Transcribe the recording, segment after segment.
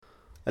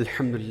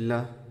الحمد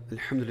لله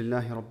الحمد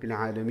لله رب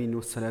العالمين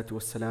والصلاة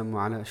والسلام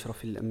على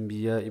أشرف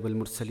الأنبياء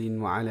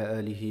والمرسلين وعلى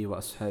آله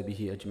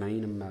وأصحابه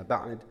أجمعين أما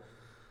بعد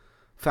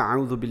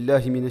فأعوذ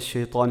بالله من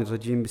الشيطان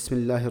الرجيم بسم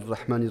الله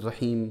الرحمن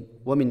الرحيم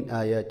ومن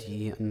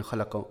آياته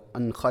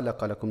أن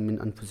خلق لكم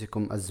من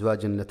أنفسكم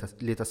أزواجا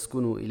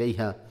لتسكنوا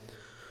إليها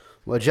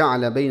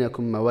وجعل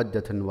بينكم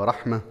مودة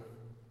ورحمة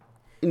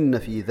إن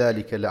في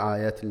ذلك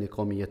لآيات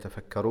لقوم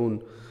يتفكرون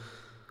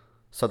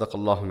صدق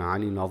الله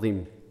العلي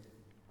العظيم.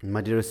 My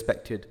dear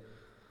respected,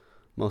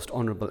 most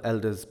honorable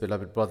elders,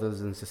 beloved brothers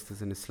and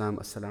sisters in Islam,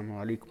 Assalamu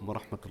alaikum wa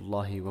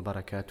rahmatullahi wa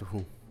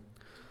barakatuhu.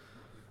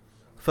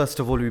 First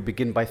of all, we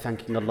begin by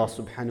thanking Allah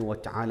subhanahu wa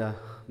ta'ala,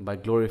 by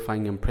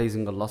glorifying and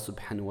praising Allah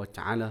subhanahu wa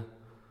ta'ala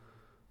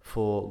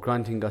for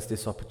granting us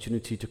this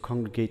opportunity to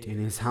congregate in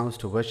His house,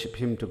 to worship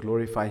Him, to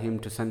glorify Him,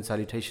 to send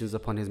salutations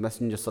upon His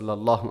Messenger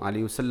sallallahu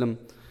alayhi wasallam,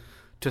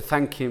 to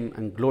thank Him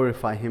and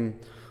glorify Him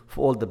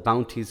for all the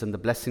bounties and the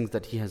blessings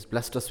that He has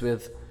blessed us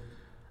with.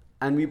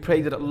 And we pray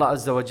that Allah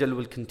Azza wa Jal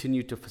will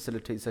continue to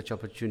facilitate such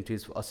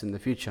opportunities for us in the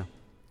future.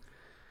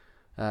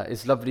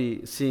 It's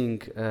lovely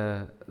seeing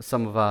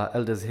some of our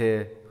elders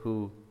here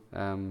who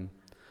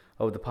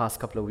over the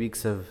past couple of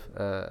weeks have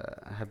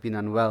been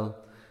unwell,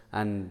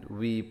 and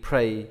we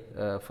pray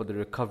for the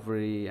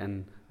recovery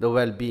and the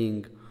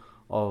well-being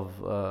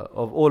of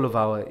all of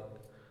our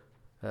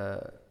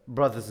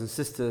brothers and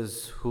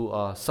sisters who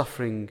are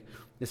suffering,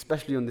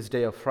 especially on this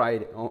day of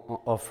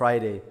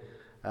Friday.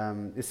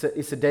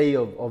 It's a day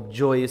of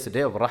joy, it's a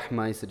day of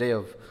rahmah, it's a day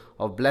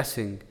of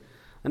blessing.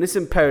 And it's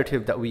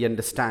imperative that we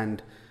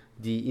understand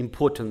the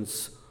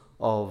importance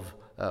of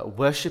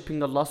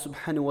worshipping Allah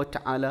subhanahu wa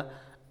ta'ala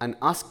and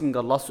asking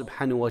Allah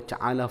subhanahu wa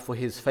ta'ala for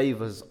His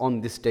favors on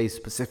this day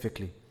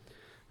specifically.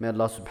 May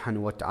Allah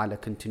subhanahu wa ta'ala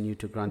continue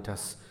to grant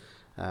us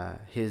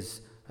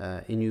His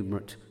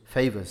innumerate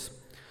favors.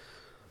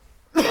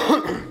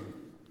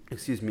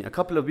 Excuse me. A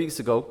couple of weeks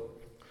ago,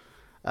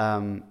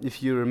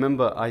 if you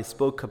remember, I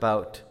spoke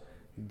about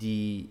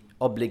the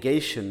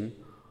obligation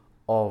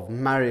of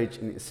marriage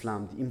in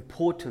Islam, the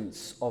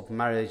importance of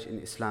marriage in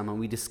Islam, and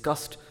we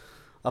discussed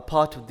a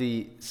part of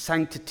the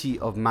sanctity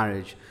of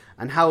marriage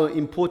and how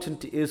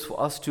important it is for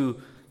us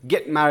to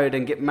get married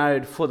and get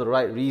married for the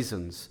right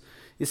reasons,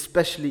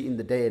 especially in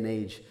the day and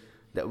age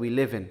that we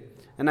live in.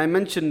 And I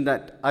mentioned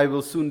that I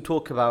will soon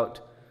talk about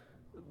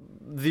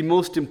the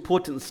most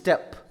important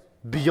step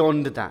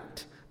beyond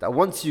that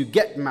once you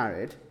get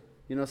married,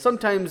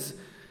 sometimes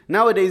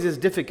nowadays it's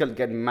difficult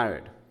getting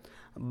married.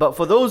 But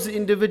for those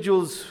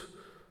individuals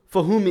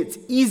for whom it's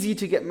easy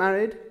to get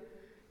married,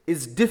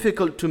 it's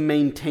difficult to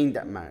maintain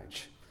that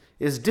marriage.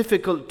 It's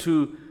difficult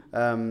to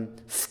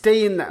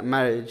stay in that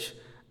marriage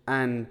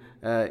and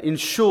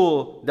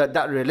ensure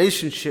that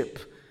relationship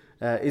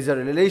is a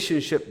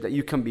relationship that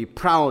you can be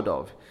proud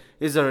of,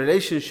 is a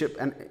relationship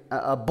and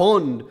a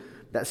bond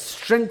that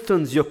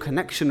strengthens your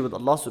connection with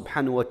Allah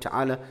subhanahu wa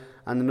ta'ala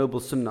and the noble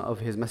sunnah of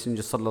His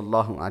Messenger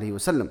sallallahu alaihi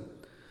wasallam.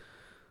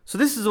 So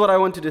this is what I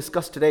want to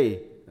discuss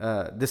today,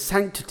 the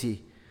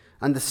sanctity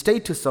and the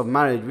status of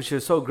marriage, which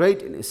is so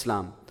great in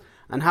Islam,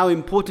 and how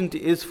important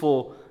it is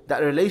for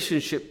that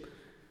relationship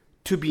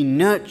to be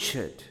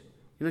nurtured.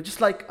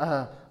 Just like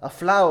a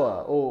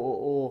flower,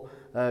 or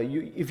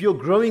if you're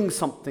growing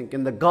something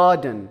in the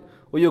garden,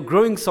 or you're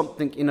growing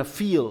something in a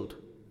field,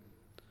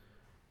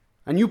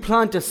 and you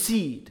plant a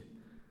seed,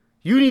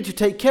 you need to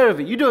take care of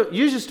it. You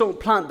just don't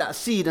plant that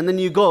seed and then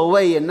you go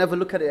away and never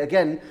look at it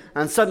again,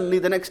 and suddenly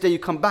the next day you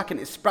come back and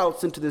it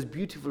sprouts into this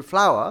beautiful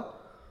flower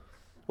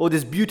or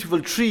this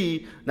beautiful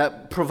tree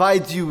that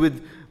provides you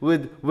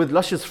with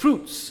luscious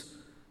fruits.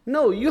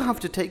 No, you have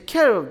to take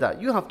care of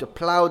that. You have to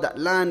plow that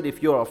land.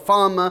 If you're a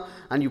farmer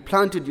and you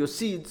planted your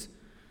seeds,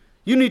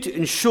 you need to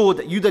ensure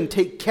that you then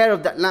take care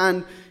of that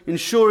land,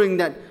 ensuring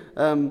that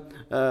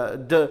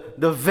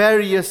the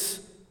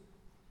various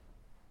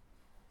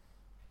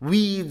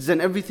weeds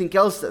and everything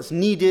else that's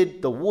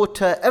needed, the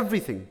water,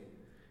 everything.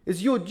 It's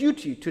your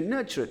duty to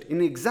nurture it. In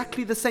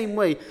exactly the same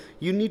way,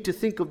 you need to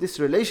think of this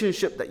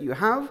relationship that you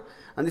have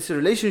and this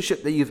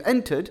relationship that you've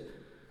entered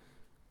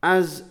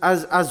as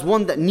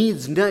one that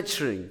needs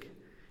nurturing.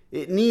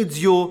 It needs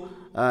your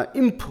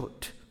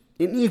input.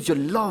 It needs your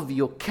love,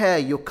 your care,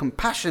 your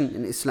compassion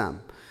in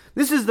Islam.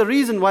 This is the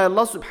reason why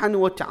Allah subhanahu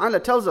wa ta'ala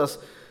tells us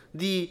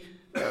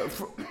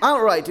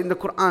outright in the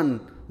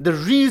Quran, the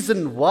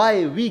reason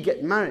why we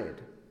get married.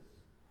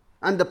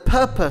 And the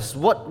purpose,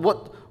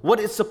 what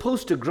it's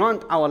supposed to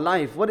grant our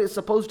life, what it's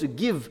supposed to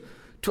give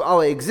to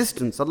our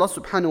existence. Allah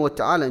subhanahu wa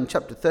ta'ala in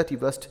chapter 30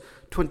 verse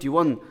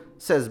 21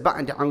 says,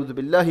 بَعْدَ أَعُوذُ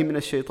بِاللَّهِ مِنَ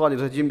الشَّيْطَانِ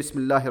الرَّجِيمِ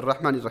بِسْمِ اللَّهِ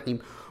الرَّحْمَنِ الرَّحِيمِ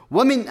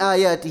وَمِنْ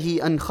آيَاتِهِ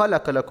أَنْ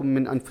خَلَقَ لَكُم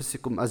مِّنْ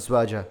أَنفُسِكُمْ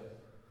أَزْوَاجًا.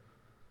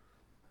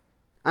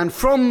 And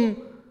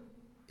from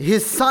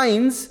His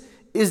signs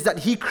is that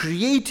He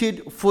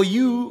created for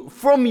you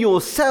from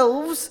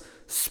yourselves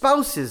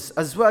spouses,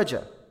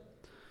 azwaja.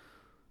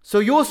 So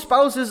your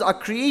spouses are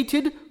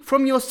created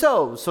from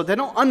yourselves. So they're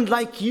not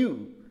unlike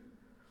you.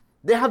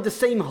 They have the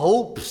same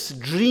hopes,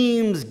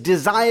 dreams,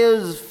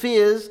 desires,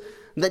 fears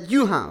that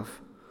you have.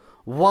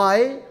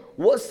 Why?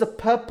 What's the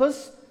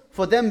purpose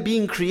for them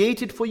being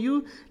created for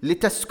you,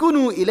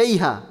 لِتَسْكُنُوا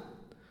إِلَيْهَا,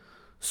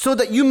 so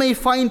that you may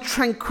find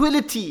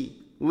tranquility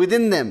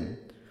within them.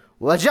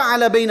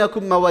 وَجَعَلَ بَيْنَكُمْ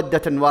مَوَدَّةً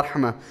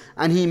وَرْحْمَةً,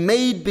 and He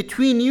made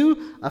between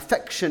you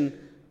affection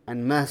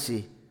and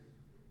mercy.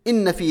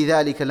 إِنَّ فِي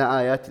ذَلِكَ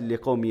لَآيَاتٍ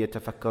لِقَوْمٍ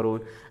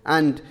يَتَفَكَّرُونَ,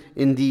 and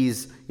in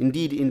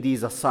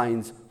these are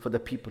signs for the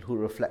people who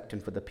reflect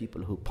and for the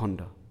people who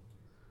ponder.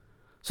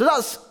 So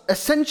that's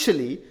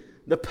essentially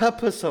the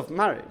purpose of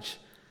marriage.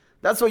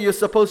 That's what you're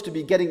supposed to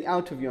be getting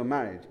out of your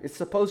marriage. It's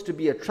supposed to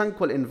be a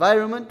tranquil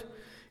environment.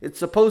 It's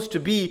supposed to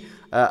be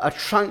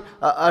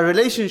a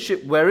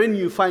relationship wherein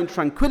you find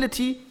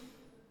tranquility,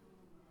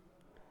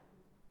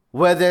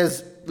 where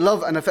there's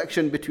love and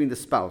affection between the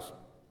spouse.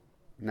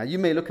 Now you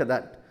may look at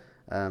that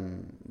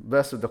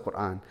verse of the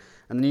Quran,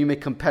 and then you may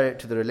compare it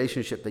to the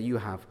relationship that you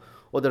have,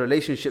 or the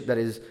relationship that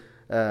is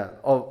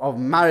of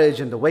marriage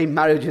and the way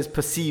marriage is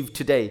perceived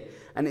today.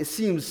 And it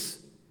seems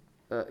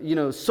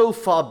so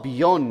far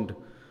beyond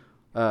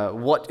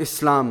what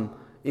Islam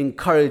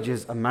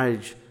encourages a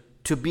marriage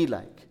to be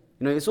like.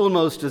 It's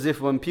almost as if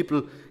when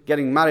people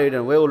getting married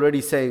and we're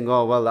already saying,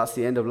 oh, well, that's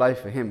the end of life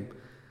for him.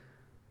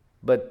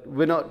 But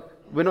we're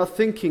not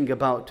thinking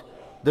about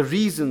the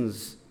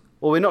reasons,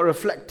 or we're not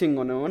reflecting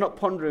on, or we're not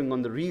pondering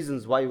on the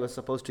reasons why we're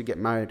supposed to get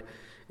married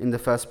in the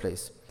first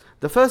place.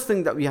 The first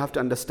thing that we have to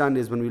understand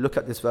is, when we look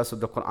at this verse of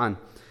the Quran,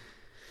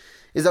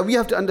 is that we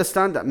have to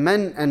understand that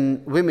men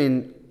and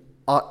women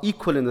are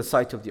equal in the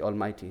sight of the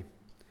Almighty.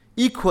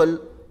 Equal,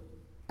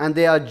 and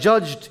they are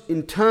judged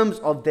in terms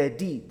of their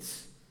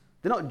deeds.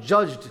 They're not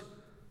judged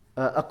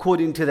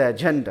according to their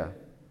gender.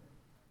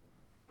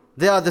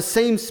 They are the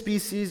same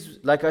species,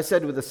 like I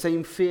said, with the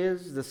same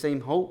fears, the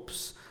same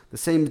hopes, the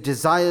same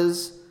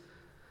desires.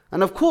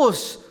 And of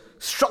course,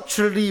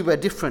 structurally we're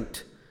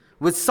different,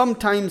 with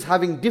sometimes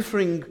having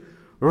differing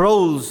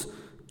roles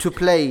to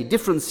play,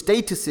 different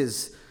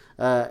statuses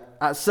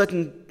at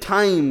certain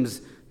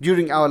times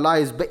during our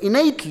lives, but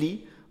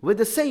innately we're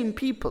the same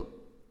people.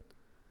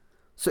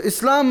 So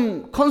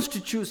Islam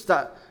constitutes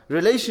that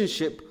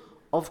relationship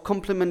of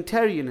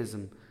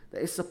complementarianism,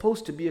 that is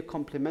supposed to be a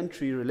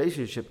complementary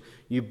relationship.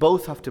 You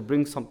both have to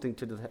bring something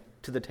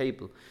to the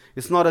table.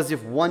 It's not as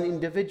if one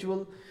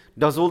individual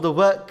does all the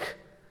work,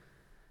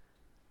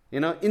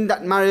 in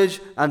that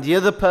marriage, and the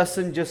other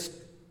person just,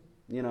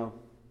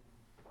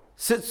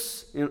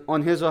 sits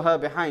on his or her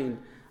behind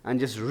and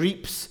just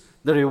reaps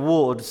the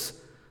rewards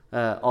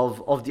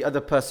of the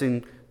other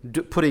person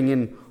putting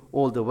in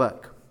all the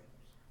work.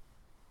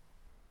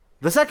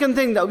 The second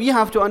thing that we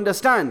have to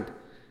understand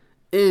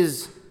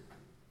is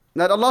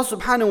that Allah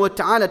subhanahu wa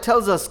ta'ala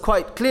tells us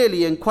quite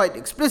clearly and quite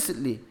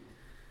explicitly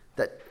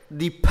that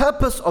the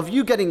purpose of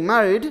you getting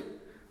married,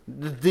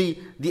 the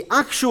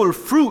actual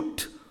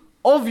fruit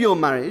of your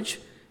marriage,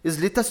 is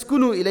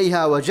لِتَسْكُنُوا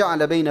إِلَيْهَا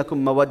وَجَعَلَ بَيْنَكُمْ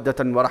مَوَدَّةً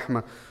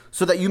وَرَحْمَةً,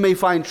 so that you may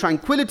find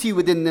tranquility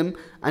within them,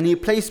 and He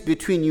placed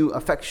between you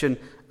affection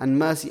and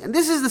mercy. And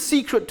this is the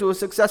secret to a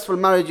successful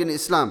marriage in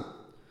Islam.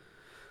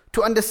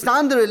 To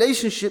understand the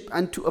relationship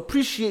and to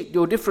appreciate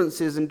your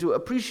differences and to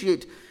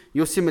appreciate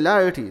your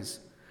similarities.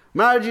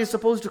 Marriage is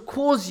supposed to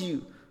cause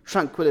you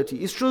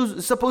tranquility. It's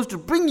supposed to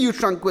bring you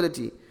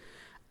tranquility.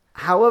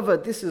 However,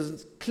 this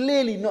is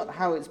clearly not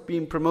how it's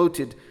being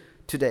promoted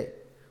today.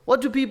 What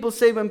do people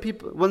say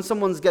when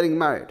someone's getting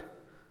married?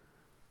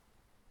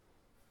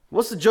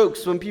 What's the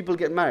jokes when people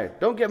get married?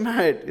 Don't get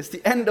married. It's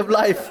the end of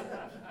life.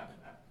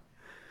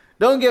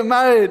 Don't get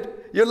married.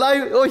 Your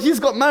life, oh, he's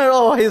got married.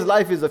 Oh, his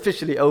life is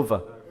officially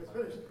over.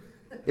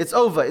 It's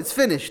over. It's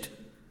finished.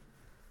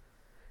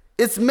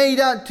 It's made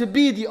out to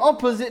be the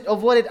opposite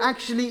of what it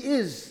actually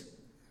is.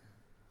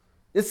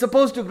 It's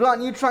supposed to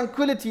grant you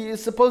tranquility.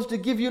 It's supposed to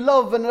give you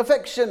love and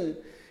affection.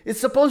 It's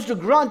supposed to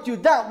grant you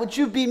that which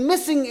you've been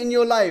missing in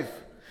your life,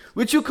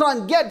 which you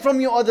can't get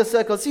from your other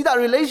circles. See, that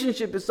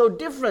relationship is so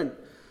different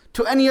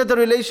to any other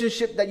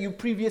relationship that you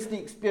previously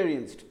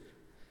experienced.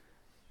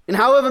 In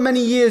however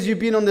many years you've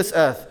been on this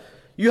earth,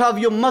 you have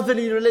your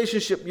motherly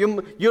relationship,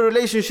 your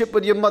relationship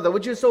with your mother,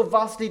 which is so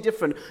vastly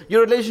different.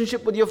 Your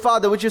relationship with your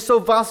father, which is so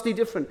vastly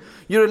different.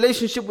 Your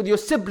relationship with your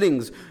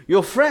siblings,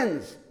 your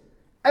friends,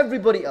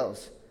 everybody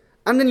else.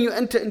 And then you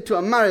enter into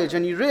a marriage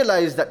and you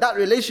realize that that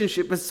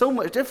relationship is so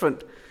much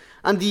different.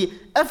 And the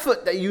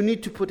effort that you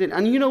need to put in.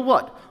 And you know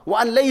what?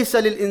 وَأَنْ لَيْسَ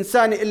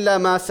لِلْإِنسَانِ إِلَّا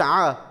مَا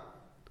سَعَى.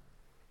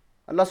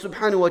 Allah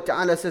subhanahu wa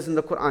ta'ala says in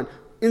the Quran,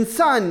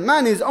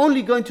 man is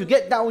only going to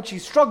get that which he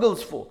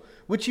struggles for,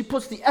 which he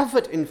puts the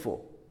effort in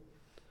for.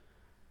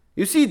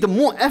 You see, the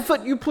more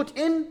effort you put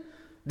in,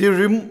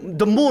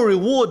 the more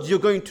rewards you're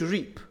going to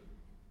reap.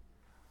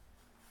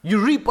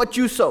 You reap what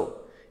you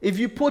sow. If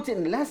you put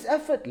in less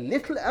effort,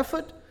 little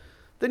effort,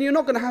 then you're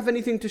not going to have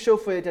anything to show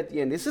for it at the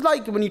end. It's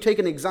like when you take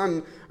an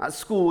exam at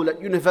school,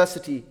 at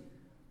university,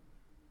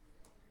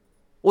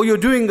 or you're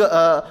doing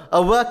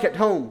a work at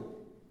home,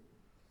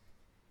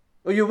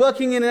 or you're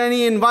working in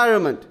any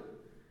environment.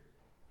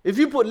 If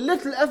you put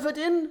little effort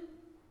in,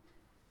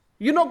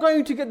 you're not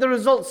going to get the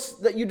results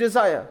that you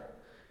desire.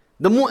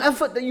 The more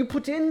effort that you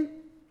put in,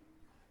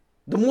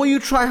 the more you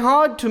try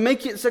hard to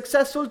make it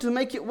successful, to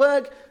make it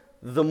work,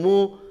 the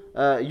more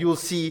you'll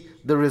see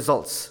the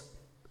results.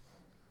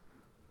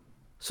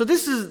 So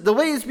this is the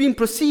way it's being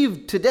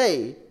perceived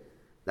today,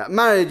 that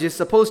marriage is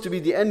supposed to be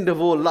the end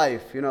of all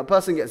life. A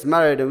person gets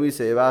married and we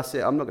say, that's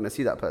it, I'm not going to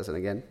see that person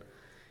again.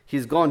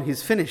 He's gone,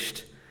 he's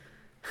finished.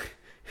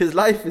 His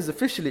life is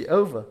officially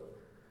over.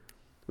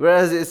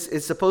 Whereas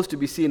it's supposed to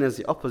be seen as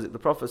the opposite. The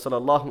Prophet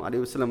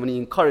ﷺ, when he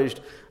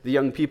encouraged the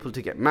young people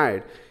to get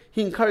married,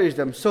 he encouraged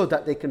them so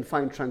that they can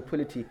find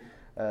tranquility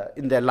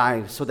in their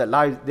lives, so that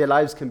their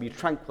lives can be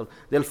tranquil.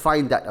 They'll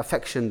find that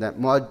affection, that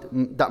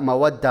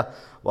mawadda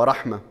wa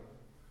rahmah.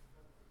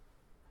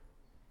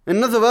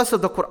 Another verse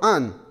of the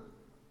Quran,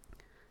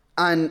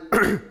 and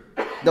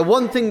the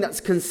one thing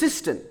that's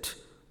consistent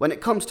when it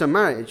comes to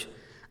marriage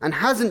and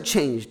hasn't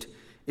changed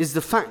is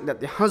the fact that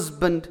the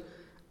husband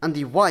and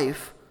the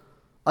wife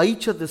are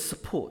each other's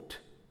support.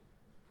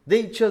 They're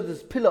each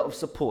other's pillar of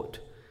support.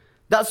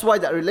 That's why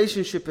that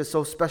relationship is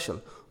so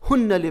special.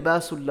 Hunna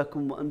libasul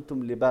lakum wa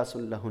antum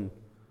libasul lahun.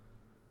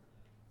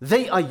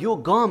 They are your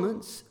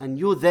garments and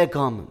you're their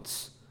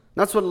garments.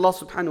 That's what Allah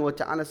subhanahu wa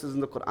ta'ala says in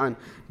the Quran,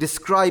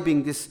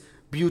 describing this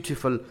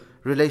beautiful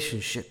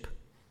relationship.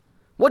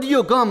 What are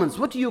your garments?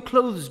 What do your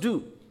clothes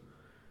do?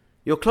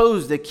 Your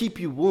clothes, they keep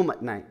you warm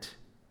at night.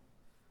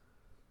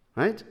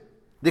 Right?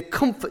 They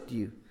comfort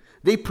you.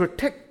 They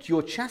protect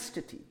your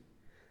chastity.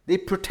 They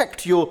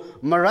protect your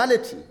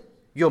morality,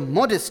 your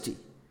modesty.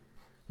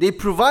 They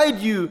provide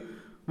you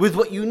with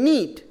what you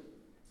need.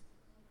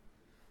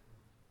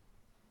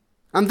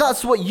 And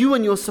that's what you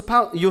and your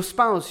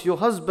spouse, your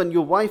husband,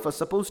 your wife are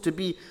supposed to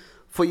be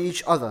for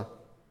each other.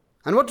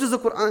 And what does the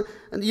Quran,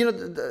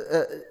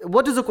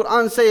 what does the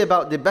Quran say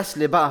about the best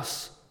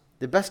libas,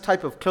 the best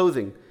type of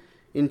clothing?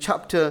 In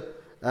chapter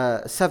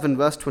 7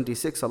 verse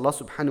 26, Allah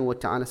subhanahu wa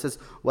ta'ala says,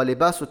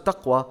 وَلِبَاسُ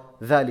التَّقْوَى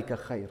ذَلِكَ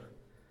خَيْرٌ.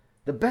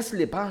 The best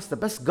libas, the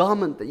best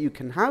garment that you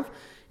can have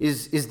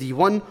is the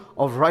one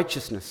of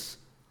righteousness,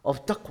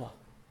 of taqwa.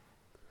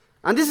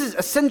 And this is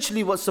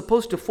essentially what's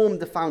supposed to form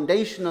the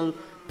foundational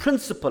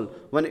principle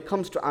when it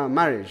comes to our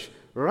marriage.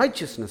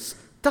 Righteousness,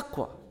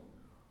 taqwa.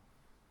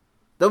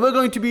 That we're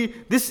going to be,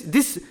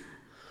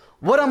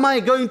 what am I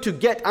going to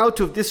get out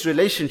of this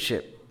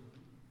relationship?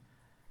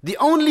 The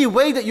only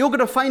way that you're going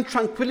to find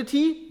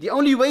tranquility, the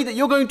only way that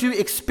you're going to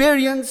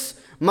experience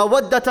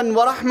mawaddatan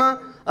wa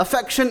rahma,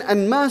 affection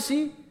and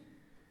mercy,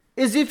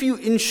 is if you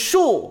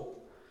ensure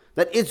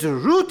that it's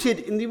rooted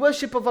in the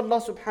worship of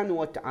Allah subhanahu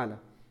wa ta'ala,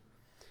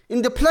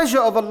 in the pleasure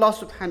of Allah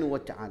subhanahu wa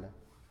ta'ala.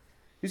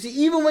 You see,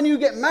 even when you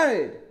get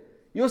married,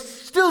 you're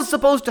still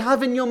supposed to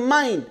have in your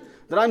mind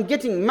that I'm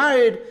getting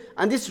married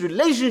and this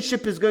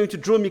relationship is going to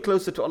draw me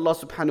closer to Allah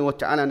subhanahu wa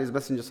ta'ala and His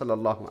Messenger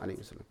sallallahu alayhi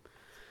wa sallam.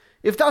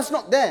 If that's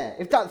not there,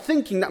 if that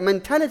thinking, that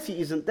mentality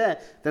isn't there,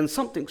 then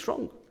something's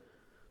wrong.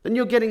 Then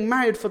you're getting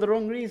married for the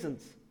wrong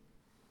reasons.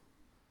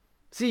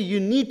 See, you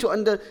need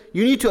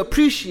to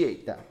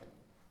appreciate that.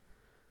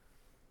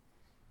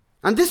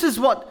 And this is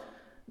what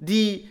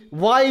the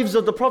wives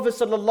of the Prophet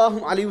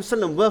sallallahu alaihi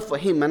wasallam were for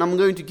him. And I'm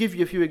going to give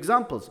you a few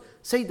examples.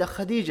 Sayyidah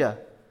Khadija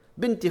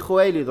binti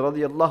Khuwaylid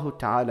radiyallahu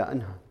ta'ala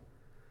anha.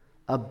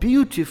 A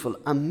beautiful,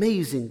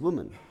 amazing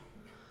woman.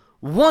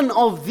 One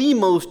of the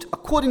most,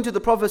 according to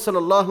the Prophet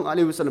sallallahu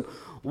alaihi wasallam,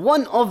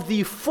 one of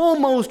the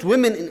foremost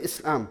women in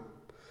Islam.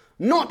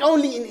 Not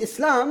only in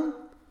Islam,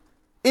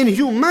 in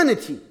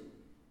humanity.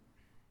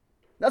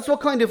 That's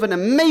what kind of an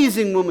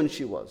amazing woman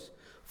she was.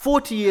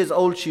 40 years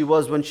old she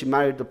was when she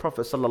married the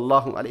Prophet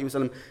sallallahu alaihi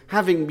wasallam,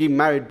 having been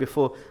married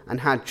before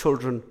and had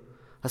children.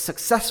 A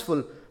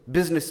successful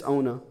business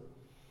owner.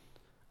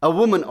 A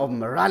woman of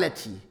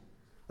morality.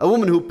 A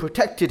woman who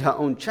protected her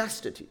own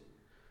chastity.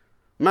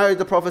 Married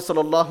the Prophet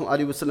sallallahu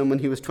alaihi wasallam when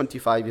he was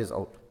 25 years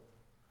old.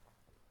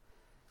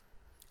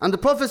 And the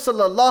Prophet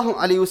sallallahu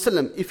alaihi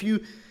wasallam, if you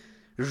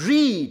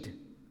read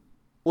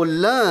or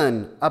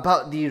learn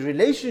about the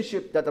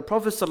relationship that the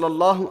Prophet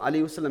sallallahu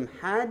alaihi wasallam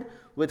had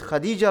with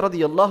Khadija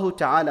radiyallahu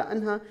ta'ala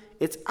anha,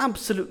 it's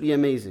absolutely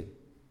amazing.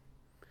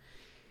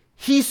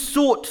 He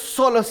sought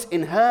solace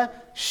in her,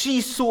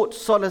 she sought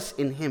solace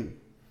in him.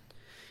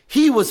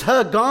 He was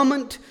her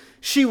garment,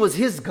 she was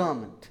his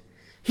garment.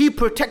 He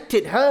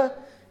protected her,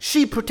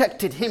 she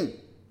protected him.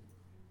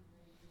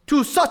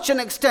 To such an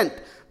extent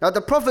that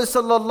the Prophet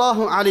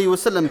sallallahu alaihi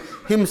wasallam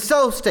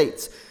himself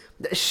states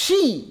that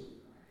he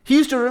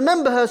used to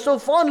remember her so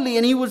fondly,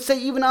 and he would say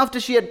even after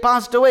she had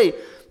passed away,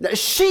 that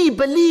she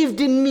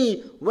believed in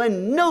me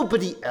when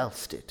nobody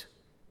else did.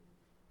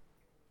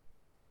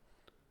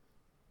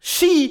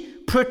 She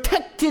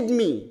protected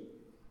me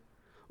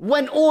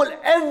when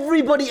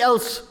everybody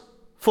else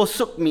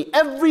forsook me.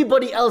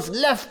 Everybody else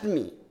left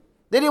me.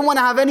 They didn't want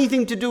to have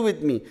anything to do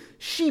with me.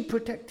 She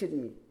protected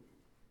me.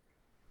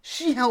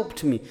 She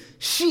helped me.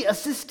 She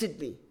assisted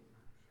me.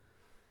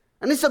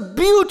 And it's a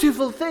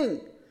beautiful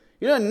thing.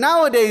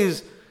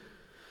 Nowadays,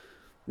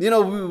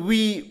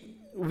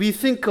 we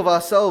think of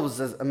ourselves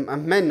as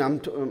men.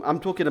 I'm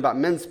talking about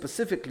men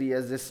specifically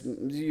as this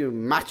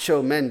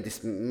macho men, this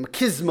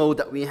machismo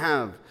that we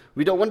have.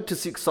 We don't want to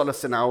seek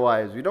solace in our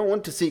wives. We don't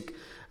want to seek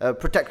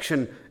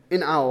protection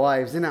in our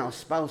wives, in our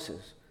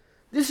spouses.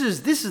 This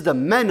is the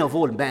man of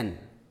all men.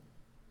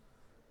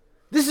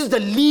 This is the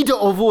leader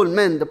of all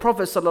men, the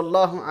Prophet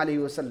sallallahu alaihi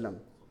wasallam.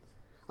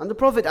 And the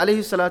Prophet alayhi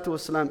salatu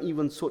wasallam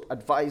even sought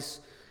advice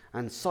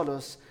and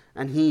solace,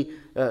 and he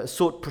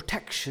sought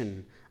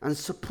protection and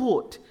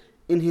support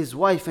in his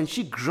wife, and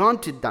she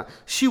granted that.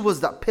 She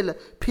was that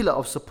pillar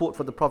of support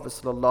for the Prophet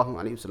sallallahu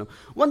alaihi wasallam.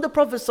 When the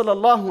Prophet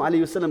sallallahu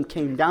alaihi wasallam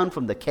came down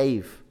from the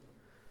cave,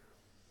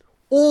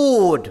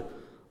 awed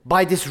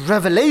by this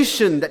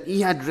revelation that he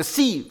had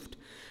received,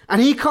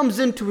 and he comes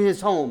into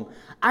his home,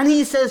 and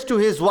he says to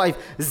his wife,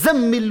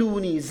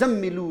 Zammiluni,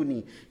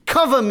 Zammiluni,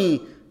 cover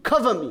me,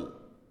 cover me.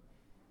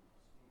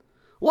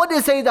 What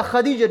did Sayyidah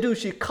Khadija do?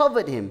 She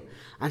covered him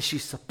and she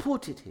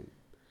supported him.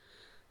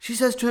 She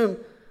says to him,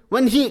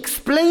 when he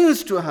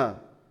explains to her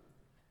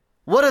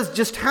what has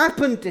just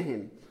happened to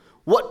him,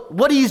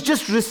 what he's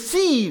just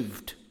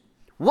received,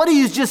 what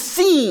he's just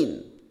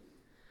seen,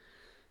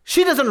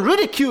 she doesn't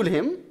ridicule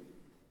him.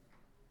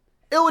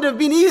 It would have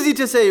been easy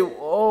to say,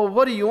 oh,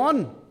 what are you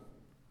on?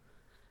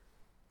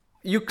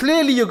 You're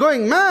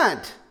going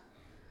mad.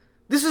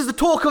 This is the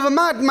talk of a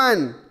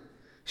madman.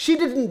 She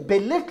didn't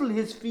belittle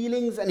his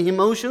feelings and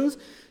emotions.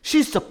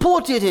 She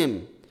supported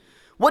him.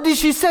 What did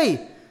she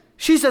say?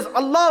 She says,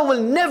 Allah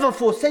will never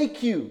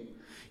forsake you.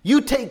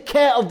 You take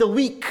care of the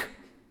weak.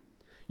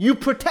 You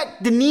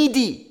protect the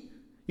needy.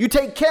 You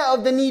take care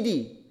of the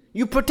needy.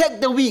 You protect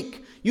the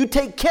weak. You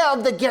take care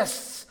of the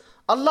guests.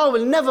 Allah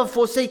will never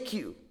forsake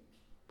you.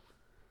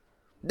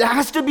 There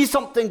has to be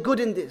something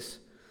good in this.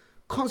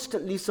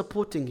 Constantly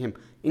supporting him,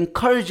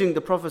 encouraging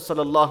the Prophet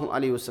sallallahu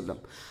alaihi wasallam,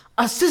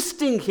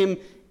 assisting him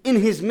in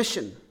his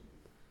mission.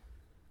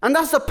 And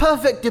that's the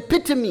perfect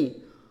epitome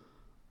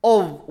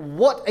of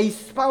what a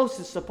spouse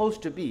is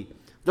supposed to be.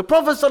 The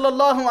Prophet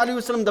sallallahu alaihi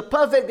wasallam, the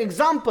perfect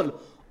example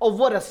of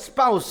what a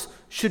spouse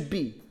should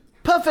be.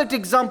 Perfect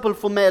example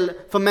for men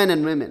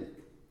and women.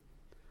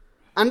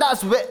 And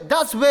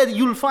that's where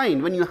you'll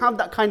find, when you have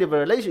that kind of a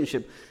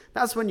relationship,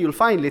 that's when you'll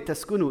find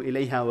لِتَسْكُنُوا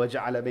إِلَيْهَا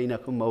وَجَعَلَ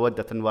بَيْنَكُمْ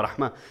مَوَدَّةً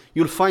وَرَحْمَةً.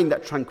 You'll find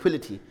that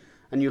tranquility,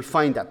 and you'll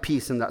find that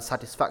peace and that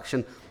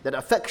satisfaction, that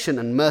affection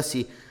and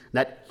mercy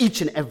that each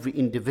and every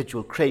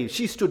individual craves.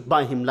 She stood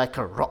by him like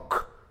a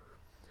rock.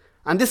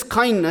 And this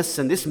kindness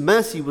and this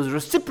mercy was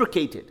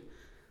reciprocated.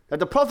 That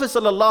the Prophet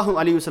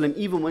ﷺ,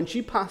 even when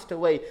she passed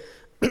away,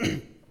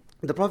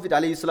 the Prophet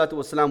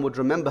ﷺ would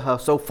remember her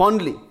so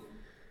fondly.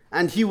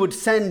 And he would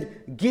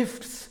send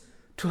gifts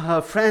to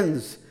her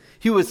friends.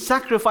 He would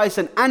sacrifice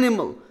an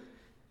animal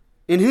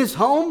in his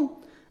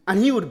home,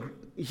 and he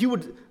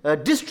would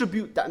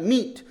distribute that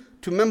meat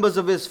to members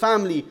of his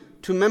family,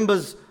 to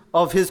members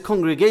of his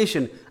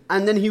congregation,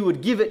 and then he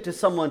would give it to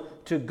someone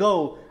to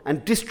go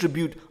and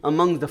distribute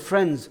among the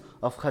friends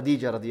of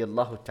Khadija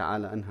radiallahu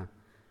ta'ala anha.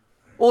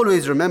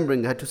 Always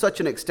remembering her to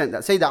such an extent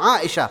that Sayyidah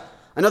Aisha,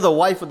 another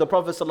wife of the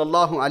Prophet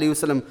sallallahu alaihi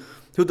wasallam,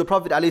 who the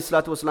Prophet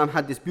ﷺ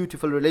had this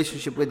beautiful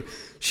relationship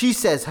with, she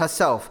says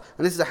herself,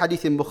 and this is a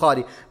hadith in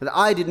Bukhari, that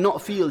I did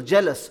not feel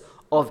jealous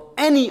of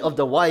any of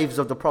the wives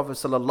of the Prophet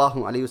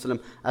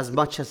ﷺ as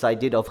much as I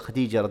did of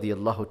Khadija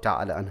radiallahu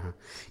ta'ala anha.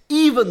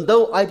 Even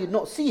though I did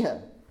not see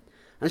her.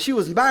 And she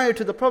was married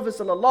to the Prophet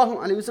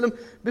ﷺ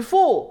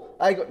before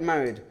I got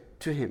married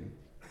to him.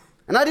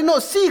 And I did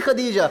not see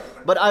Khadija,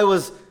 but I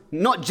was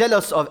not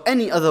jealous of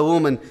any other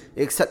woman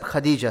except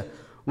Khadija.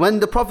 When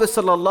the Prophet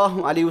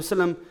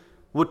ﷺ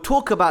would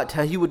talk about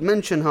her, he would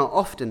mention her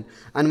often,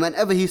 and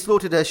whenever he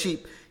slaughtered her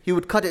sheep, he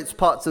would cut its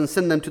parts and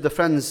send them to the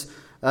friends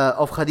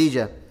of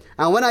Khadija.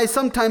 And when I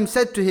sometimes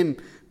said to him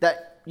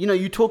that,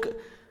 you talk,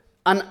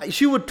 and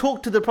she would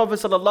talk to the Prophet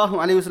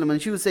ﷺ,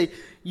 and she would say,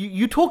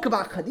 you talk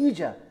about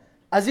Khadija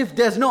as if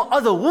there's no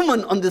other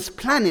woman on this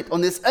planet, on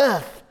this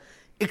earth,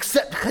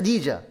 except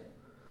Khadija.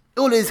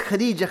 Always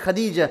Khadija,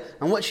 Khadija,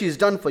 and what she's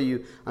done for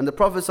you. And the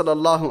Prophet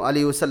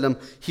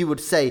ﷺ, he would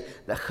say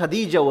that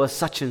Khadija was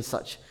such and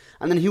such.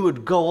 And then he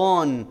would go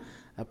on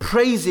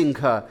praising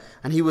her.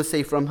 And he would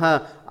say, from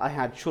her I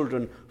had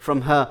children,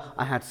 from her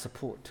I had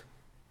support.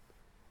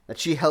 That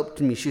she helped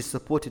me, she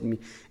supported me.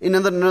 In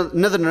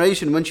another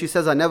narration, when she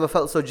says, I never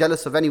felt so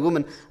jealous of any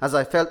woman as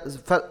I felt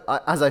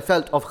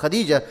of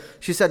Khadija,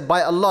 she said,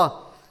 by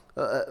Allah,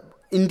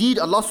 indeed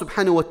Allah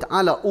subhanahu wa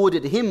ta'ala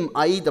ordered him,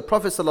 i.e. the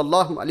Prophet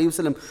sallallahu alaihi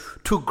wasallam,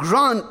 to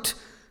grant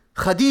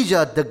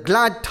Khadija the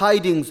glad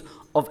tidings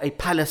of a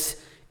palace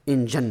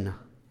in Jannah.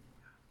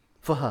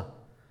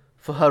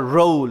 For her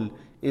role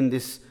in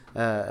this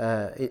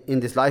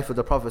life of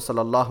the Prophet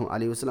sallallahu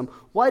alaihi wasallam.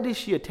 Why did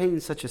she attain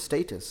such a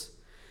status?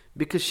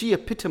 Because she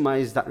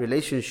epitomized that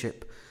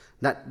relationship,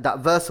 that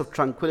verse of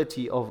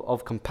tranquility,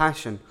 of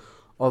compassion,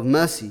 of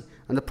mercy.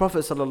 And the Prophet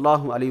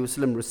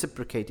ﷺ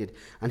reciprocated,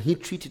 and he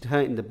treated her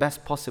in the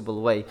best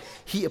possible way.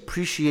 He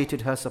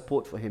appreciated her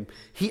support for him.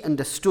 He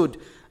understood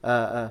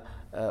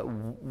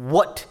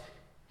what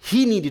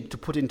he needed to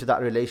put into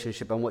that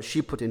relationship and what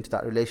she put into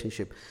that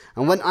relationship.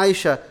 And when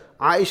Aisha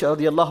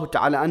radiallahu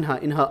ta'ala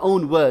anha, in her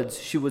own words,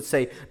 she would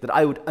say that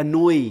I would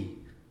annoy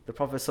the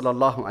Prophet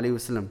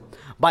ﷺ,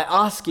 by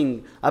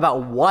asking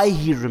about why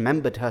he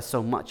remembered her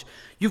so much.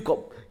 You've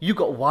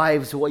got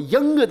wives who are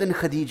younger than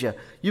Khadija.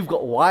 You've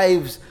got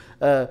wives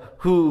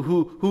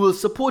who will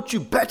support you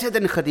better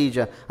than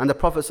Khadija. And the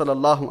Prophet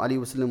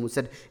ﷺ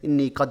said,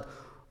 "Inni qad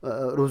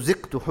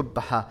ruziqtu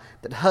hubbaha,"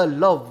 that her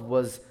love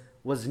was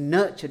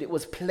nurtured, it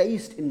was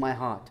placed in my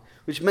heart.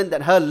 Which meant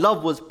that her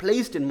love was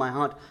placed in my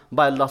heart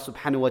by Allah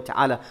subhanahu wa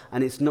ta'ala,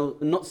 and it's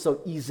not so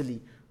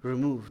easily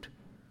removed.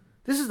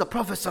 This is the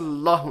Prophet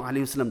sallallahu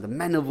alaihi wasallam, the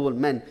man of all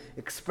men,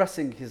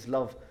 expressing his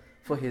love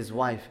for his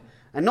wife.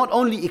 And not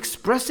only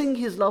expressing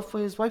his love for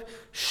his wife,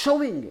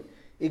 showing it,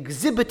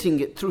 exhibiting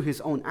it through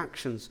his own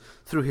actions,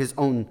 through his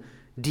own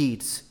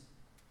deeds.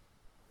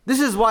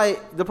 This is why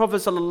the Prophet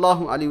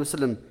sallallahu alaihi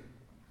wasallam,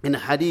 in a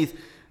hadith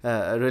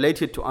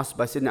related to us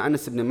by Sayyidina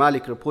Anas ibn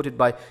Malik, reported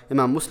by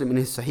Imam Muslim in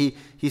his Sahih,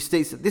 he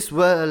states that this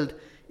world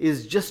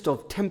is just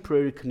of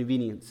temporary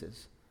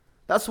conveniences.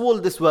 That's all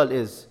this world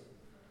is.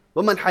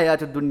 وَمَا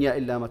الْحَيَاةُ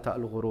الدُّنْيَا إِلَّا مَتَاعُ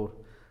الْغُرُورِ.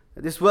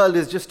 This world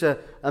is just a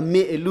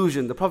mere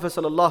illusion. The Prophet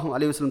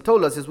ﷺ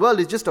told us this world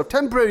is just of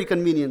temporary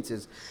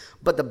conveniences.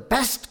 But the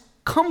best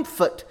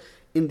comfort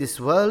in this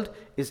world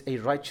is a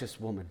righteous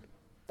woman.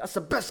 That's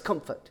the best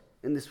comfort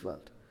in this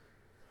world.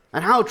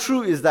 And how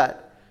true is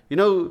that? You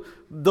know,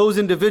 those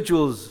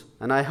individuals,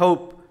 and I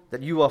hope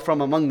that you are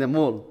from among them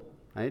all,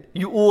 right?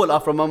 You all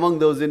are from among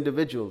those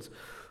individuals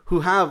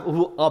who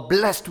are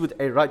blessed with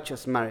a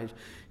righteous marriage.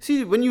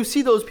 See, when you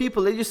see those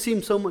people, they just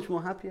seem so much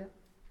more happier.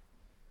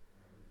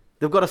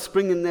 They've got a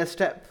spring in their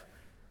step.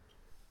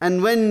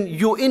 And when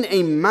you're in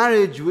a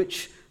marriage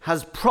which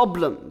has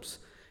problems,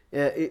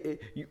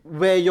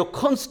 where you're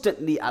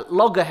constantly at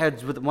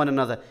loggerheads with one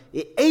another,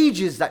 it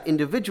ages that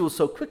individual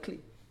so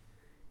quickly.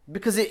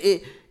 Because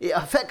it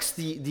affects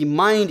the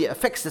mind, it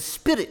affects the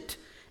spirit.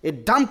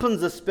 It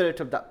dampens the spirit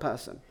of that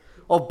person,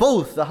 of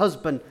both the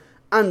husband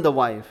and the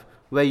wife,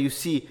 where you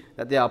see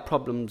that there are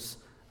problems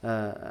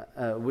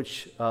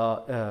which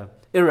are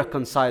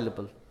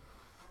irreconcilable.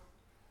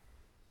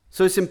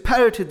 So it's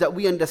imperative that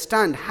we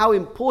understand how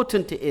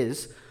important it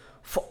is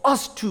for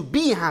us to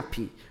be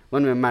happy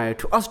when we're married,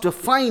 to us to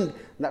find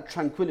that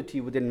tranquility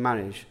within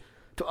marriage,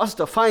 to us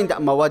to find that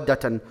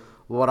mawaddatan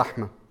wa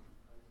rahmah.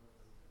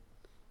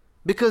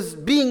 Because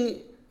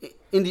being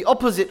in the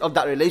opposite of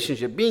that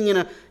relationship, being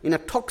in a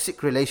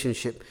toxic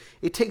relationship,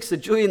 it takes the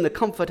joy and the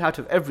comfort out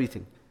of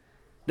everything.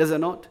 Does it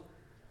not?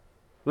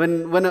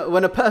 When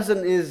a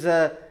person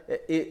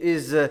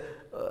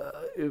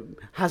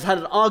has had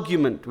an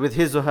argument with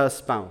his or her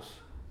spouse,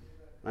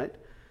 right?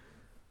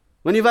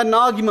 When you've had an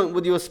argument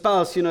with your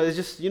spouse, it's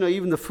just,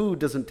 even the food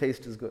doesn't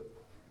taste as good.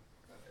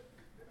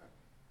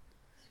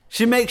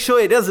 She makes sure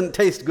it doesn't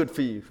taste good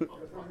for you.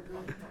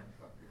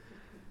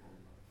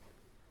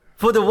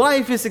 For the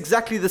wife, it's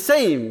exactly the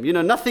same.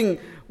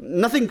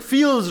 Nothing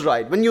feels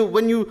right when you're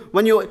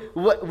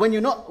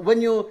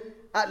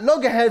at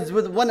loggerheads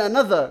with one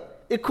another.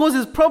 It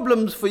causes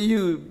problems for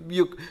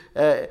you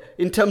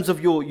in terms of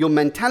your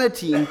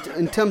mentality,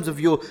 in terms of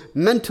your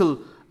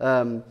mental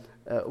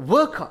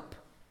workup,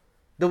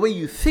 the way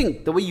you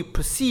think, the way you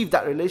perceive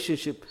that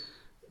relationship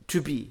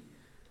to be.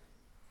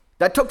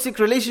 That toxic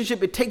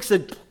relationship, it takes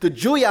the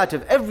joy out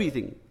of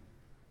everything,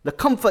 the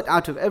comfort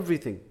out of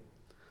everything.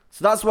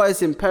 So that's why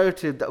it's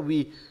imperative that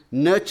we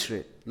nurture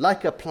it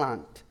like a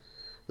plant,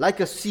 like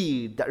a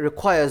seed that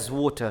requires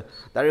water,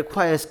 that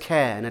requires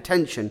care and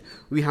attention.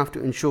 We have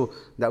to ensure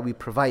that we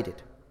provide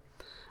it.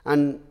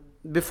 And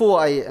before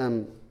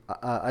I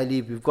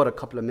leave, we've got a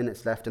couple of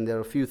minutes left, and there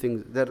are a few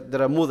things.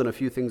 There are more than a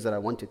few things that I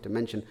wanted to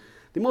mention.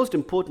 The most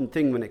important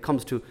thing when it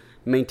comes to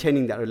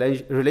maintaining that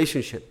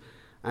relationship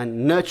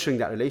and nurturing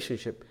that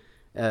relationship,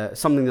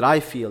 something that I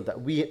feel that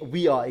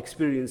we are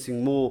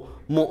experiencing more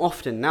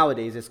often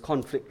nowadays, is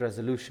conflict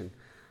resolution.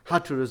 How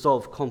to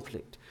resolve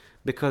conflict.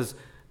 Because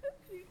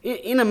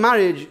in a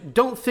marriage,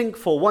 don't think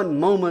for one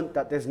moment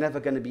that there's never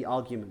going to be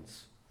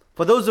arguments.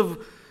 For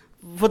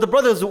the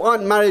brothers who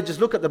aren't married, just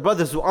look at the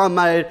brothers who are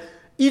married.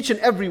 Each and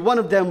every one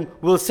of them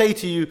will say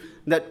to you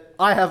that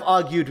I have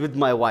argued with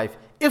my wife.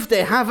 If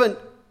they haven't,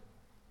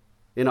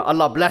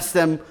 Allah bless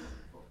them.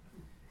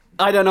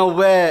 I don't know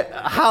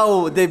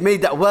how they've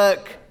made that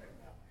work.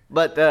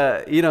 But,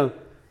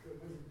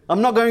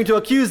 I'm not going to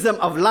accuse them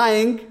of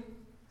lying.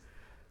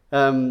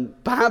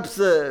 Perhaps,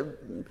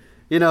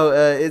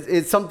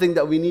 it's something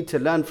that we need to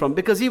learn from.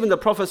 Because even the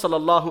Prophet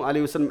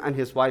ﷺ and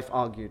his wife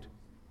argued.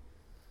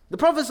 The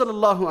Prophet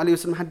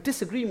ﷺ had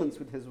disagreements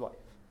with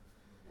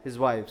his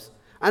wives.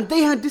 And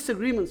they had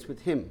disagreements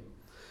with him.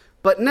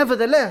 But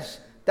nevertheless,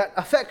 that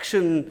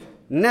affection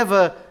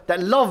that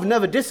love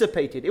never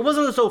dissipated. It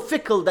wasn't so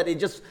fickle that it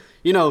just,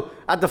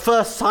 at the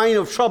first sign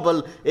of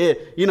trouble,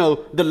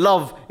 the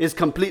love is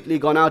completely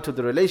gone out of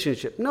the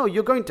relationship. No,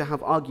 you're going to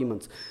have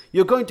arguments.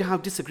 You're going to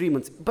have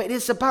disagreements. But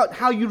it's about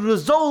how you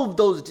resolve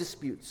those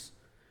disputes.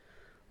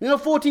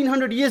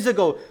 1400 years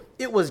ago,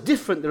 it was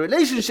different. The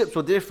relationships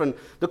were different.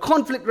 The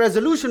conflict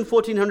resolution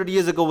 1400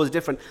 years ago was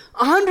different.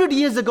 100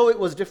 years ago, it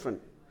was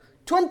different.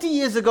 20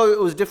 years ago, it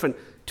was different.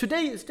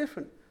 Today, it's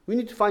different. We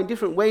need to find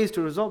different ways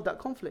to resolve that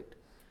conflict.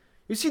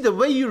 You see, the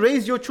way you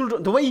raise your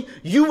children, the way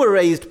you were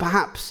raised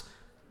perhaps,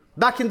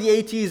 back in the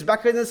 80s,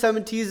 back in the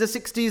 70s, the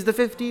 60s, the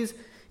 50s,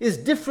 is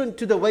different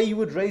to the way you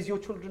would raise your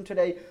children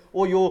today,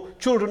 or your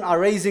children are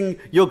raising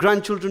your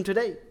grandchildren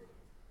today.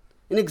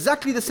 In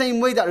exactly the same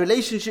way that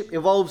relationship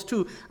evolves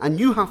too, and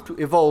you have to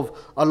evolve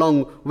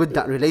along with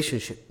that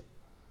relationship.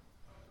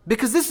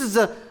 Because this is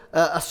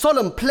a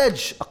solemn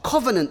pledge, a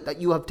covenant that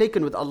you have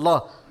taken with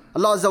Allah.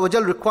 Allah Azza wa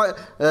Jal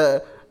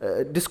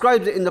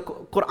describes it in the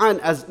Quran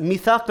as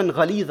mithaqan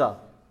ghalidha.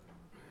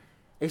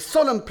 A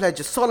solemn pledge,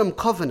 a solemn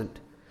covenant.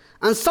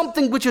 And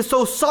something which is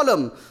so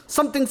solemn,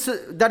 something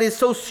that is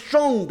so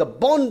strong, the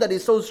bond that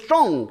is so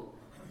strong,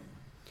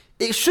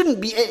 it shouldn't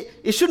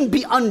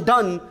be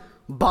undone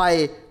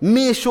by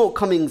mere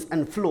shortcomings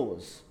and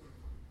flaws.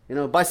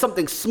 By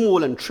something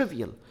small and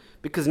trivial.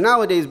 Because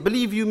nowadays,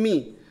 believe you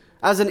me,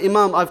 as an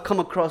imam I've come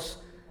across,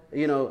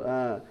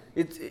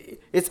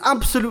 it's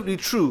absolutely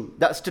true,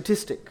 that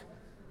statistic,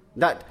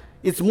 that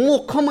it's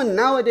more common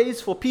nowadays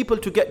for people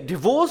to get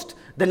divorced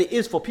than it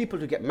is for people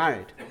to get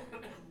married.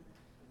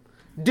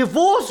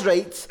 Divorce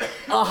rates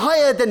are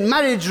higher than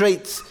marriage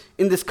rates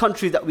in this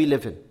country that we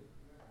live in.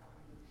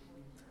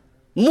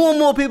 More and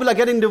more people are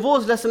getting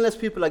divorced, less and less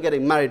people are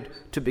getting married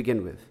to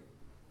begin with.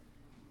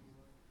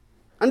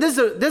 And there's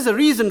a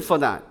reason for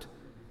that.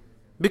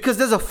 Because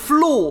there's a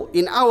flaw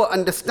in our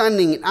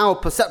understanding, in our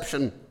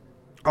perception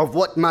of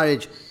what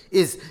marriage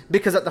is.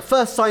 Because at the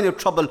first sign of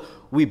trouble,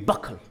 we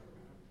buckle.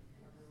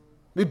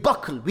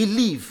 We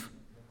leave.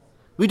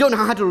 We don't know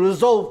how to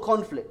resolve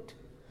conflict.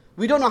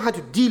 We don't know how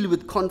to deal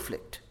with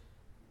conflict.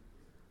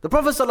 The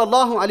Prophet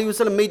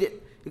ﷺ made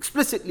it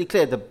explicitly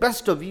clear, the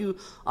best of you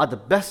are the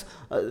best.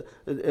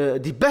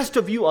 The best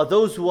of you are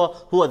those who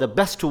are the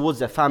best towards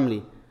their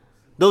family.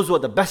 Those who are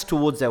the best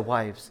towards their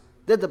wives.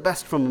 They're the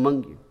best from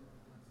among you.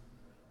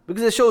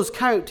 Because it shows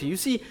character. You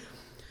see,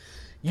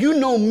 you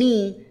know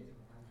me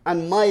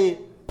and my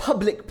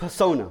public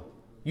persona.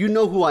 You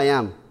know who I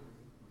am.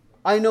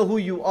 I know who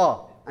you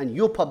are and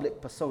your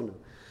public persona.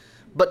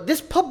 But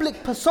this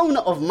public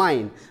persona of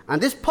mine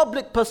and this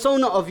public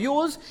persona of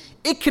yours,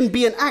 it can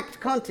be an act,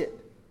 can't it?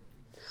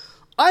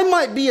 I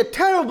might be a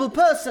terrible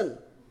person.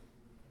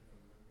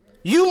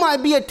 You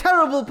might be a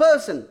terrible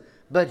person.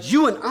 But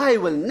you and I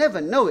will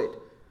never know it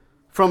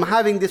from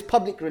having this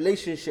public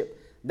relationship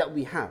that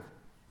we have.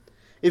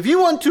 If you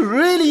want to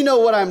really know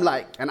what I'm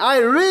like, and I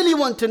really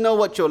want to know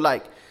what you're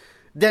like,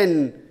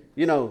 then,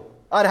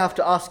 I'd have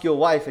to ask your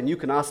wife, and you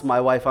can ask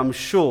my wife. I'm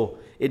sure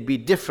it'd be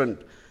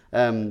different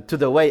to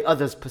the way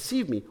others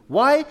perceive me.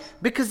 Why?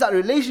 Because that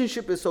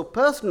relationship is so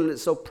personal,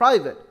 it's so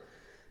private,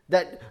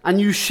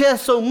 and you share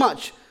so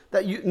much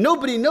that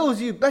nobody knows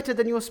you better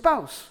than your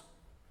spouse.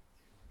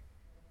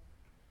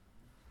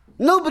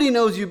 Nobody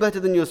knows you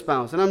better than your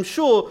spouse. And I'm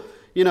sure,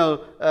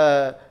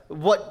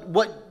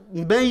 what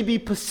may be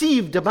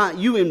perceived about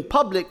you in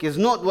public is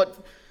not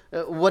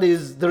what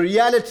is the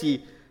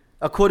reality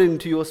according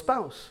to your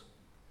spouse.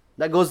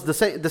 That goes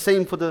the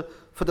same for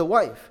the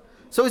wife.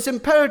 So it's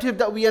imperative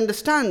that we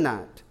understand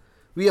that.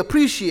 We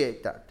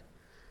appreciate that.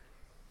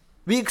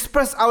 We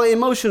express our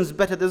emotions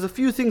better. There's a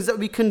few things that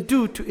we can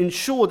do to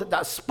ensure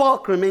that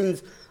spark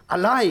remains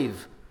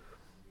alive.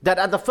 That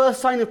at the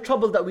first sign of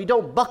trouble that we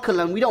don't buckle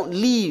and we don't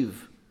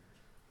leave.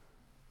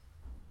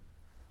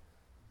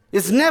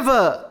 It's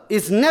never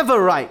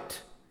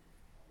right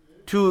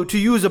to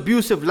use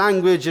abusive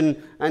language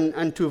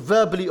and to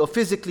verbally or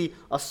physically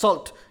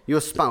assault your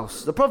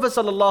spouse. The Prophet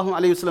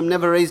ﷺ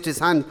never raised his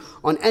hand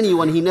on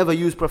anyone. He never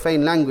used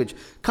profane language.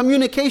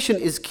 Communication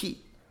is key.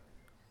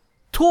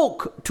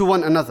 Talk to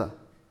one another.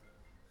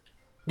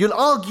 You'll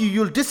argue,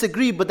 you'll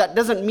disagree, but that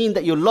doesn't mean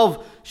that your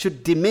love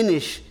should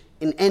diminish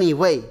in any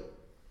way.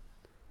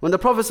 When the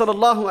Prophet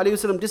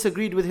ﷺ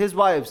disagreed with his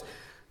wives,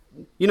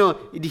 they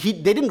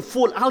didn't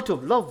fall out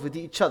of love with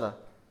each other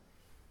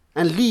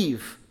and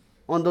leave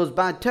on those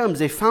bad terms.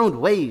 They found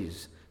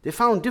ways. They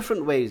found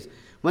different ways.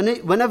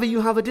 Whenever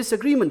you have a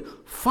disagreement,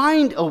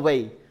 find a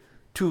way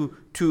to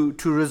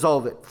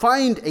resolve it.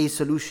 Find a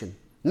solution.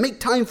 Make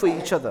time for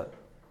each other.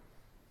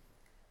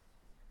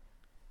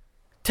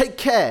 Take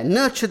care,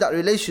 nurture that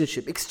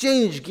relationship,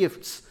 exchange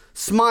gifts,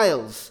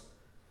 smiles.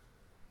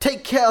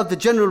 Take care of the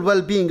general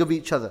well-being of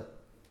each other.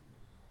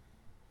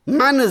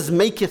 Manners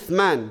maketh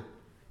man.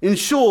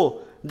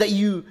 Ensure that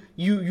you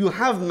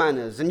have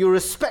manners and you're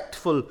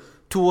respectful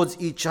towards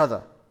each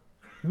other.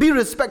 Be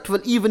respectful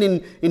even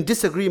in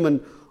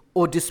disagreement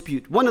or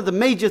dispute. One of the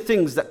major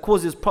things that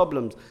causes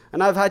problems,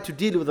 and I've had to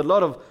deal with a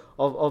lot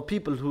of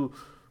people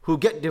who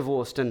get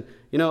divorced, and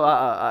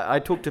I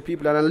talk to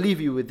people, and I'll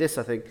leave you with this,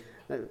 I think.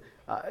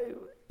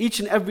 Each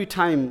and every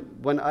time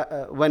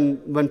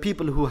when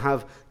people who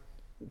have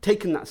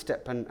taken that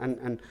step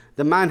and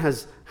the man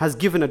has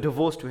given a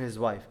divorce to his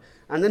wife,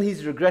 and then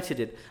he's regretted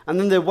it, and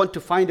then they want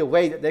to find a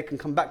way that they can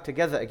come back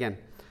together again.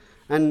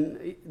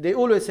 And they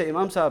always say,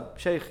 Imam Sahib,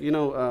 Shaykh,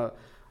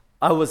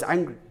 I was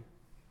angry,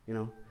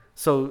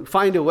 So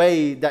find a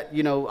way that,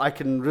 I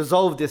can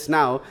resolve this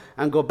now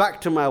and go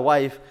back to my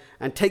wife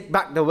and take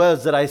back the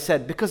words that I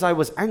said because I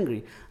was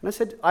angry.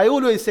 And I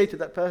always say to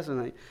that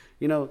person,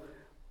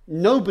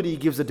 nobody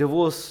gives a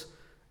divorce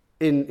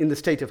in the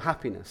state of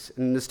happiness,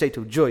 in the state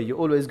of joy. You're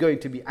always going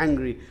to be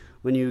angry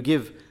when you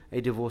give a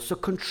divorce. So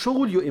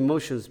control your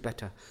emotions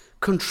better.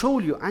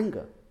 Control your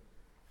anger.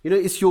 You know,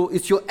 it's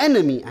your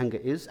enemy, anger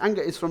is.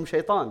 Anger is from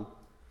shaitan.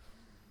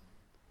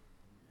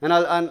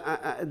 And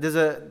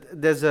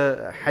there's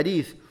a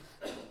hadith,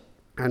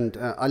 and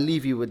I'll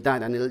leave you with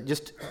that, and it'll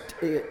just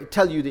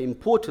tell you the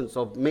importance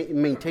of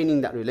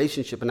maintaining that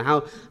relationship, and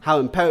how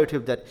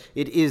imperative that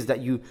it is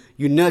that you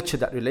nurture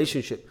that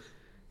relationship.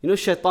 You know,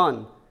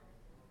 shaitan,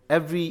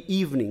 every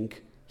evening,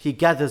 he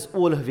gathers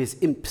all of his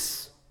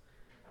imps,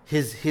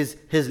 his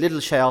little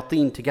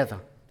shayateen together,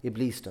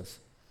 Iblis does,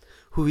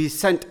 who he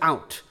sent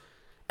out,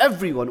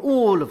 everyone,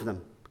 all of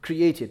them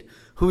created,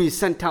 who he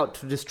sent out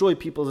to destroy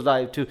people's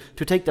lives,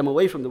 to take them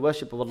away from the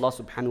worship of Allah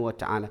subhanahu wa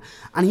ta'ala.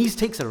 And he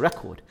takes a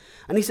record,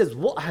 and he says,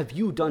 what have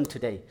you done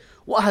today?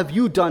 What have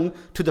you done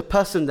to the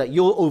person that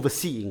you're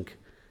overseeing?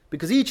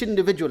 Because each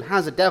individual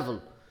has a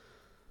devil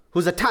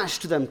who's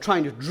attached to them,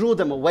 trying to draw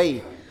them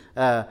away,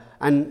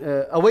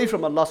 away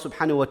from Allah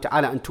subhanahu wa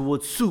ta'ala, and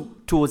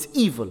towards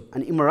evil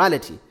and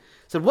immorality.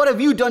 So what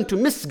have you done to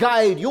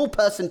misguide your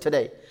person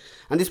today?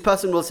 And this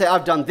person will say,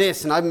 I've done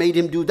this, and I've made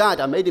him do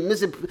that. I made him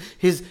miss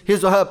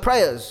his or her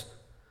prayers.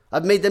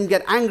 I've made them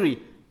get angry.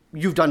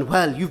 You've done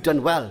well, you've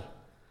done well.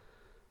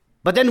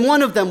 But then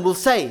one of them will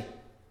say,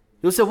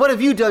 he'll say, what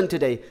have you done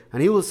today?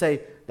 And he will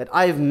say that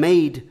I've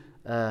made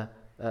a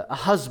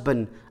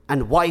husband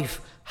and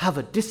wife have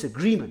a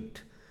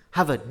disagreement,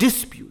 have a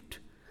dispute.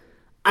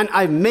 And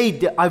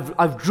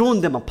I've drawn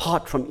them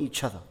apart from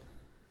each other.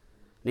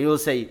 And he will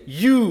say,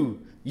 you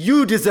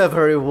deserve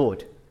a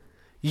reward.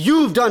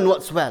 You've done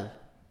what's well.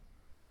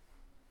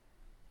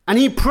 And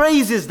he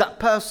praises that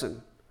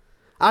person.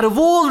 Out of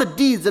all the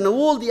deeds and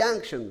all the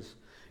actions,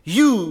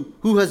 you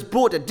who has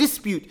brought a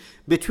dispute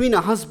between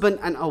a husband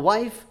and a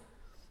wife,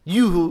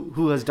 you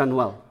who has done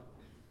well.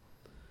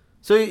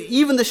 So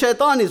even the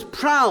shaitan is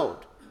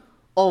proud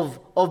of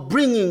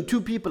bringing two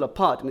people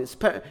apart. And it's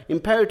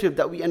imperative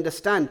that we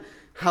understand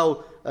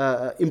how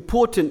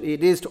important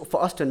it is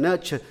for us to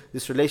nurture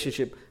this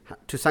relationship,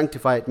 to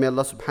sanctify it. May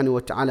Allah subhanahu wa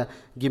ta'ala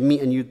give me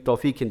and you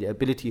tawfiq and the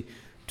ability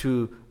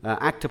to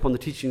act upon the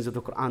teachings of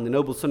the Quran, the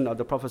noble sunnah of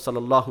the Prophet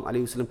sallallahu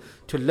alaihi wasallam,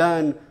 to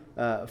learn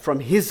from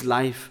his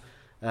life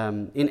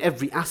in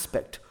every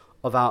aspect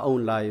of our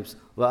own lives.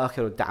 Wa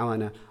akhiru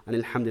da'wana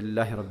and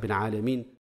alhamdulillahi rabbil alameen.